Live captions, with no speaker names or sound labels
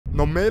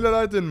Now,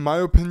 Mailerlite, in my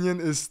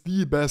opinion, is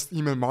the best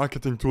email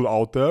marketing tool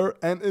out there,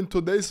 and in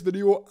today's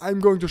video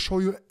I'm going to show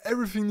you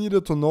everything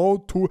needed to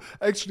know to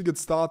actually get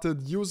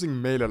started using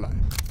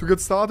Mailerlite. To get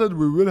started,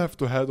 we will have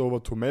to head over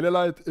to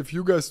Mailerlite. If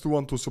you guys do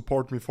want to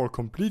support me for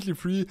completely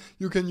free,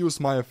 you can use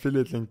my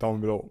affiliate link down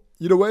below.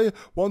 Either way,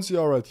 once you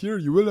are right here,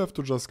 you will have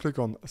to just click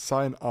on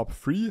sign up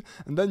free,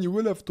 and then you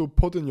will have to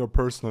put in your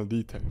personal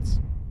details.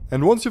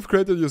 And once you've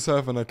created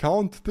yourself an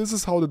account, this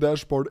is how the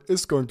dashboard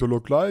is going to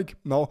look like.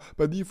 Now,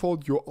 by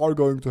default, you are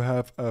going to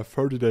have a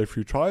 30-day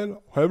free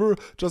trial. However,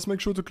 just make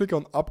sure to click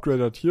on upgrade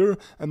right here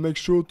and make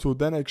sure to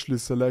then actually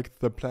select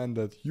the plan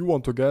that you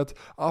want to get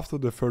after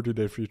the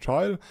 30-day free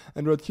trial.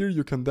 And right here,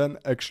 you can then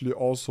actually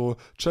also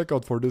check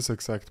out for this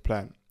exact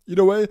plan.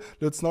 Either way,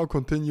 let's now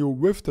continue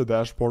with the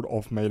dashboard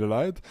of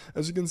Mailerlite.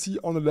 As you can see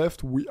on the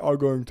left, we are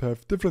going to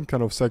have different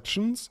kind of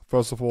sections.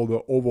 First of all,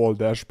 the overall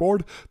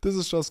dashboard. This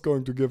is just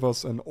going to give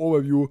us an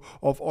overview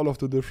of all of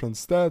the different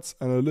stats,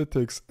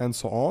 analytics, and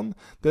so on.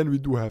 Then we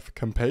do have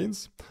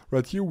campaigns.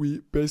 Right here,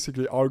 we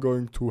basically are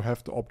going to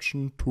have the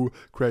option to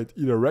create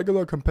either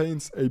regular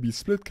campaigns, A/B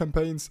split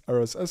campaigns,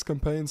 RSS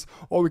campaigns,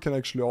 or we can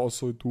actually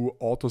also do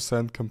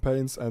auto-send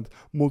campaigns and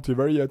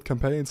multivariate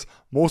campaigns.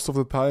 Most of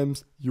the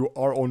times, you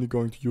are only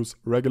going to use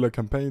regular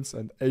campaigns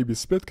and A/B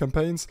split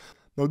campaigns.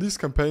 Now, these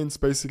campaigns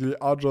basically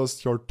are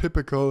just your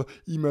typical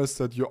emails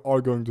that you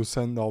are going to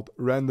send out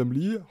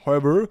randomly.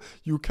 However,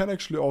 you can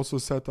actually also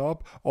set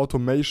up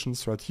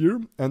automations right here,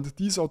 and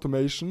these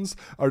automations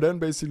are then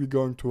basically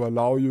going to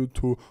allow you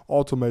to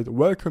automate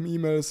welcome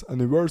emails,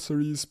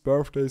 anniversaries,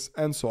 birthdays,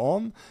 and so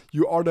on.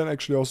 You are then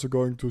actually also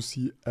going to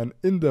see an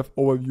in-depth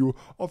overview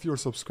of your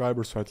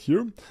subscribers right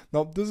here.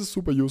 Now, this is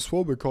super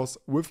useful because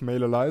with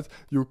Mailerlite,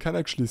 you can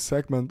actually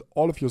segment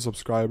all of your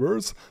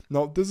subscribers.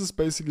 Now, this is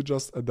basically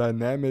just a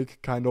dynamic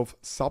kind of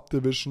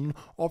subdivision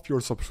of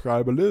your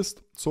subscriber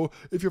list. So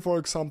if you, for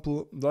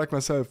example, like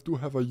myself, do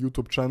have a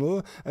YouTube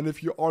channel, and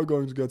if you are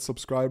going to get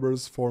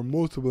subscribers for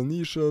multiple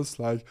niches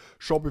like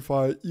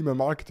Shopify, email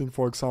marketing,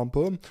 for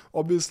example,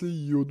 obviously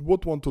you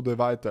would want to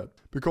divide that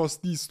because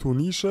these two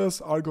niches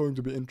are going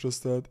to be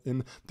interested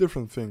in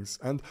different things.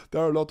 And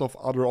there are a lot of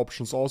other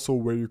options also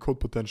where you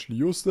could potentially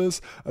use this.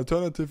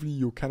 Alternatively,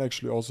 you can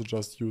actually also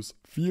just use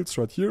fields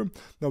right here.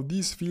 Now,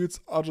 these fields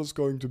are just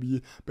going to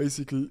be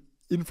basically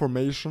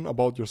information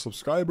about your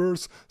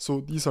subscribers.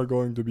 So these are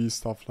going to be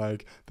stuff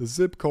like the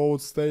zip code,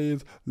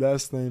 state,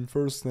 last name,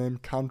 first name,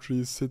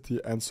 country,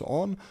 city, and so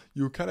on.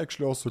 You can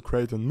actually also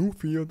create a new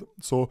field.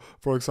 So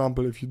for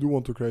example, if you do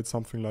want to create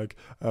something like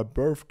a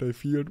birthday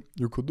field,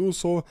 you could do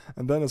so.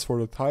 And then as for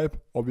the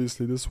type,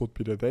 obviously this would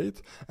be the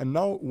date. And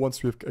now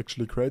once we've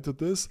actually created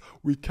this,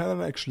 we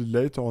can actually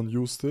later on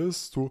use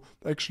this to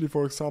actually,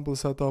 for example,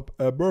 set up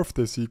a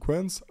birthday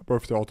sequence,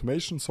 birthday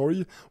automation,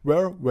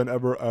 where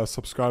whenever a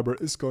subscriber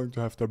is going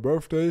to have their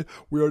birthday,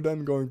 we are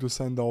then going to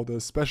send out a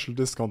special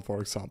discount,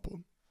 for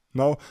example.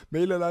 Now,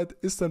 Mailerlite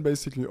is then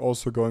basically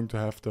also going to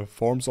have the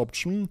forms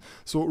option.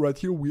 So right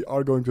here, we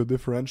are going to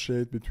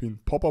differentiate between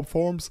pop-up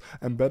forms,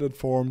 embedded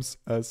forms,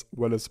 as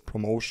well as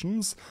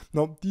promotions.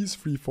 Now, these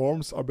three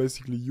forms are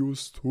basically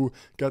used to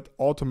get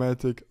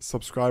automatic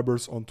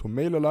subscribers onto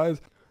Mailerlite.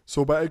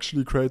 So by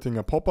actually creating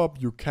a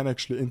pop-up, you can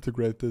actually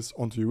integrate this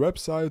onto your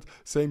website.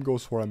 Same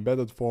goes for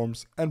embedded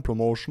forms and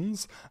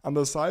promotions.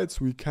 Under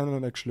sites, we can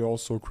then actually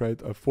also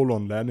create a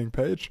full-on landing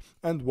page.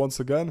 And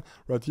once again,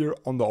 right here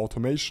on the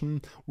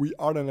automation, we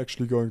are then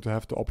actually going to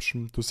have the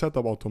option to set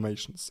up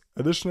automations.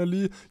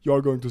 Additionally, you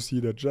are going to see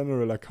the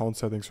general account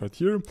settings right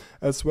here,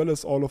 as well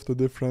as all of the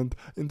different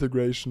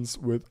integrations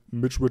with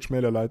which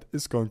Mailerlite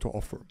is going to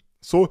offer.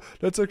 So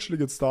let's actually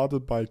get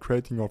started by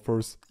creating our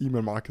first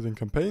email marketing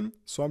campaign.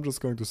 So I'm just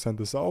going to send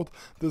this out.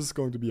 This is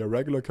going to be a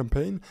regular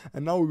campaign,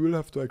 and now we will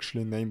have to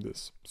actually name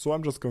this. So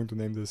I'm just going to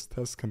name this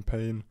test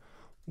campaign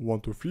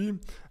 1, 2, 3,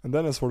 and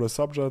then as for the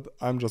subject,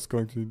 I'm just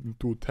going to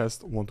do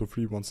test 1, 2,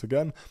 3 once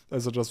again,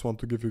 as I just want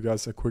to give you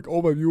guys a quick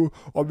overview.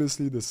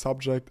 Obviously, the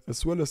subject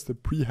as well as the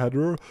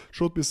pre-header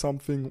should be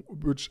something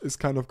which is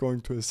kind of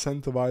going to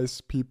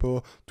incentivize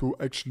people to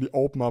actually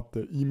open up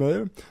the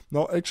email.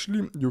 Now,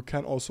 actually, you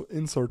can also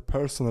insert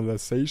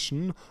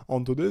personalization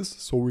onto this.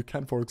 So we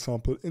can, for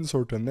example,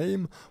 insert a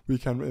name, we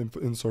can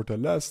insert a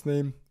last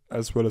name,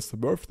 as well as the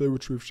birthday,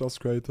 which we've just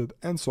created,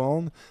 and so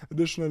on.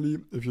 Additionally,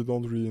 if you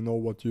don't really know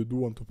what you do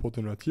want to put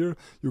in right here,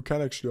 you can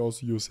actually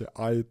also use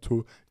AI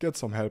to get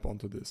some help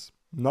onto this.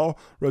 Now,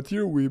 right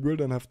here, we will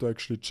then have to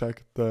actually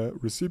check the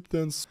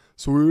recipients.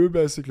 So we will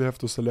basically have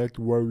to select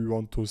where we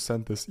want to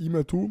send this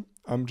email to.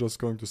 I'm just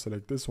going to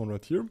select this one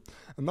right here.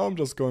 And now I'm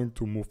just going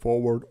to move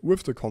forward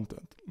with the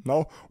content.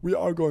 Now, we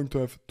are going to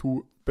have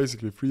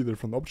basically three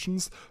different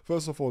options.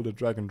 First of all, the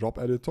drag and drop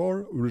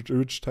editor,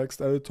 rich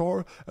text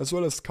editor, as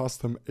well as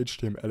custom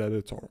HTML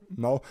editor.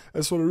 Now,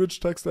 as for the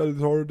rich text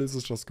editor, this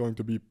is just going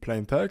to be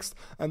plain text.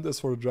 And as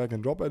for the drag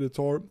and drop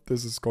editor,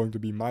 this is going to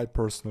be my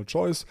personal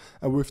choice.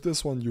 And with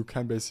this one, you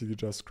can basically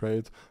just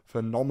create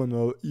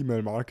phenomenal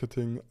email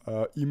marketing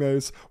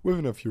emails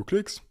within a few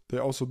clicks. They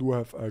also do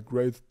have a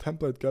great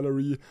template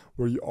gallery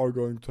where you are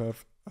going to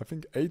have I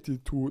think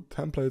 82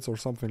 templates or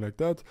something like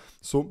that.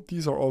 So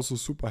these are also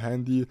super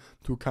handy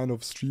to kind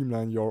of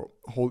streamline your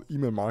whole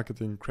email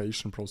marketing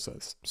creation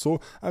process. So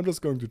I'm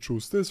just going to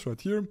choose this right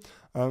here,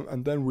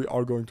 and then we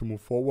are going to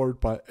move forward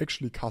by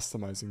actually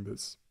customizing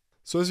this.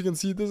 So as you can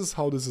see, this is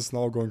how this is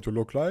now going to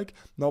look like.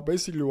 Now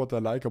basically what I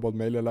like about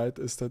Mailerlite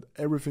is that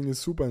everything is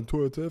super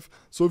intuitive.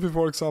 So if you,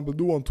 for example,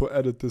 do want to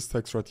edit this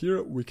text right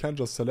here, we can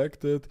just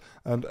select it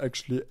and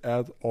actually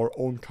add our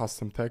own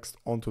custom text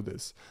onto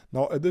this.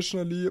 Now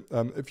additionally,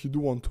 if you do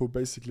want to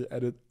basically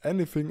edit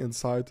anything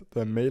inside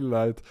the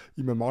Mailerlite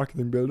email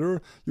marketing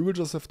builder, you will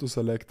just have to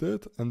select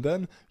it, and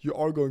then you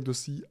are going to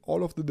see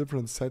all of the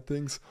different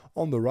settings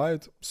on the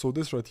right. So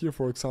this right here,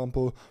 for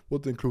example,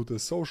 would include the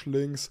social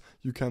links.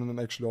 You can then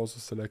actually also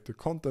select the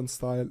content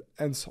style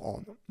and so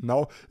on.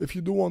 Now, if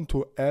you do want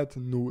to add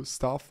new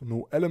stuff,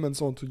 new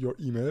elements onto your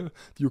email,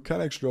 you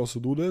can actually also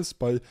do this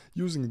by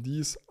using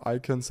these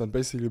icons and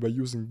basically by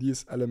using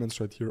these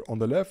elements right here on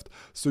the left.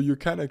 So you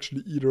can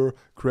actually either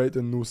create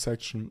a new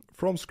section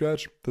from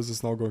scratch. This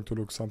is now going to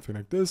look something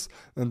like this.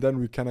 And then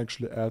we can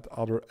actually add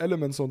other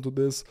elements onto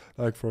this,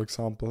 like for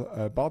example,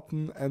 a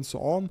button and so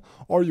on.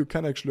 Or you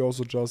can actually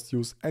also just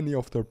use any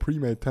of the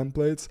pre-made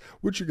templates,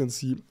 which you can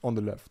see on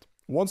the left.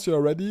 Once you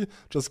are ready,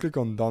 just click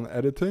on Done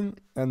Editing,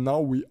 and now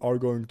we are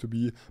going to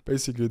be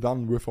basically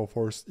done with our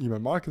first email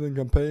marketing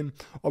campaign.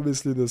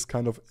 Obviously, this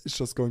kind of is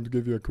just going to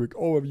give you a quick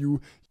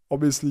overview.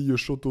 Obviously, you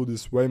should do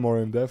this way more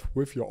in depth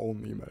with your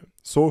own email.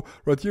 So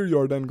right here, you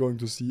are then going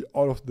to see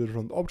all of the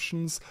different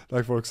options,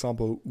 like for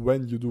example,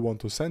 when you do want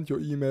to send your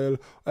email.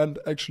 And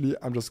actually,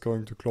 I'm just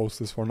going to close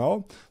this for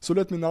now. So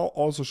let me now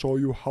also show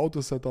you how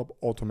to set up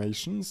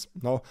automations.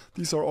 Now,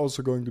 these are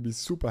also going to be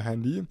super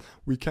handy.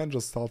 We can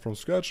just start from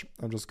scratch.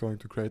 I'm just going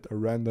to create a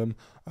random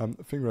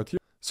thing right here.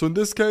 So in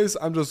this case,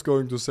 I'm just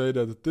going to say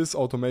that this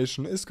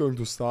automation is going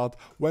to start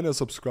when a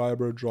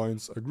subscriber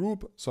joins a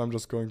group. So I'm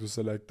just going to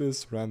select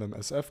this random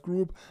SF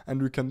group,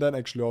 and we can then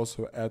actually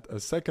also add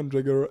a second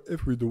trigger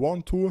if we do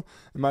want to.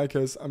 In my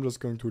case, I'm just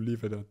going to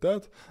leave it at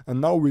that.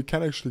 And now we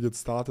can actually get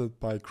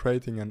started by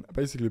creating and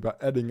basically by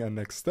adding a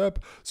next step.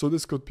 So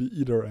this could be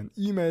either an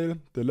email,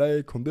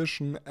 delay,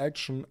 condition,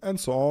 action, and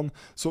so on.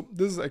 So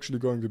this is actually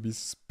going to be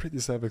pretty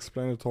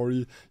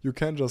self-explanatory. You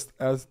can just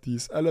add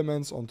these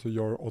elements onto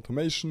your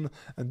automation,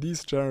 and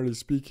these, generally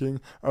speaking,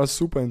 are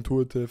super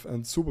intuitive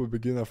and super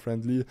beginner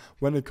friendly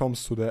when it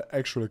comes to the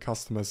actual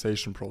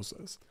customization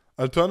process.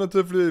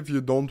 Alternatively, if you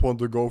don't want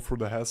to go through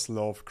the hassle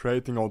of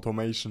creating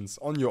automations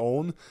on your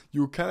own,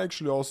 you can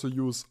actually also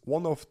use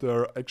one of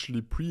their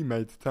actually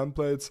pre-made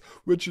templates,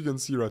 which you can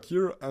see right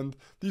here, and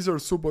these are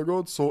super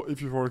good. So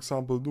if you, for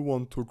example, do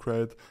want to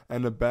create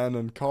an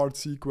abandoned cart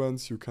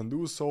sequence, you can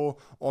do so.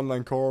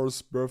 Online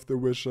course, birthday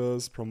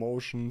wishes,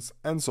 promotions,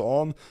 and so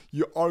on.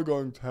 You are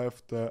going to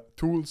have the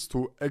tools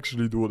to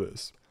actually do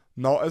this.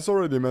 Now, as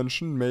already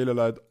mentioned,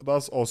 Mailerlite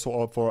does also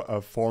offer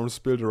a forms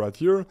builder right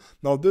here.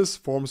 Now, this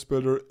forms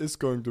builder is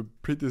going to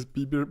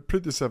be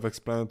pretty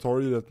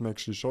self-explanatory. Let me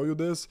actually show you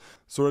this.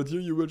 So right here,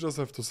 you will just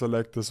have to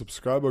select the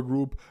subscriber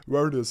group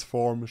where this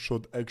form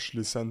should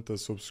actually send the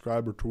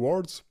subscriber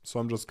towards. So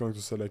I'm just going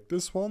to select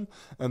this one.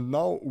 And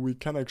now we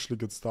can actually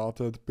get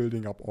started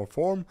building up our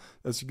form.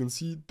 As you can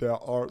see, there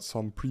are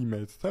some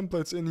pre-made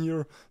templates in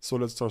here. So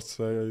let's just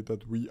say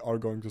that we are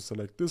going to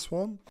select this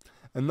one.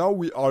 And now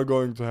we are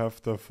going to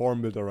have the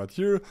form builder right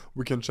here.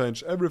 We can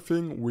change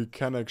everything. We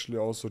can actually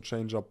also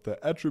change up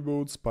the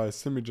attributes by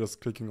simply just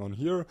clicking on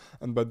here,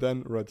 and by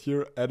then right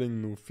here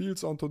adding new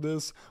fields onto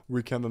this.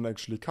 We can then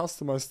actually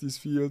customize these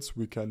fields.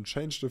 We can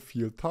change the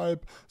field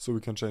type, so we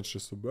can change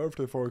this to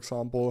birthday, for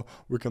example.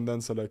 We can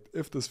then select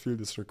if this field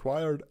is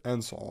required,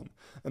 and so on.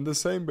 And the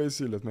same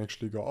basically, let me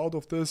actually go out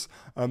of this.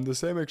 The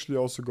same actually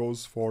also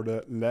goes for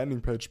the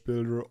landing page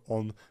builder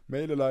on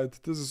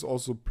Mailerlite. This is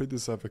also pretty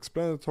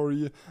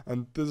self-explanatory,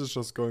 and this is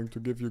just going to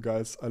give you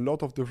guys a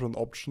lot of different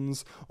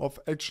options of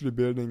actually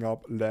building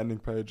up landing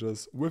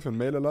pages within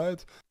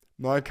Mailerlite.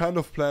 Now, I kind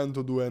of plan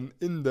to do an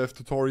in-depth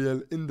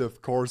tutorial,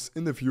 in-depth course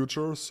in the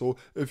future, so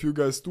if you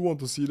guys do want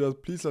to see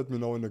that, please let me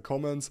know in the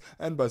comments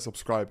and by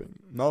subscribing.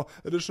 Now,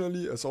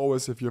 additionally, as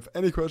always, if you have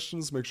any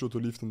questions, make sure to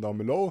leave them down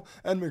below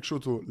and make sure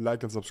to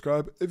like and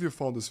subscribe if you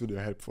found this video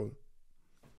helpful.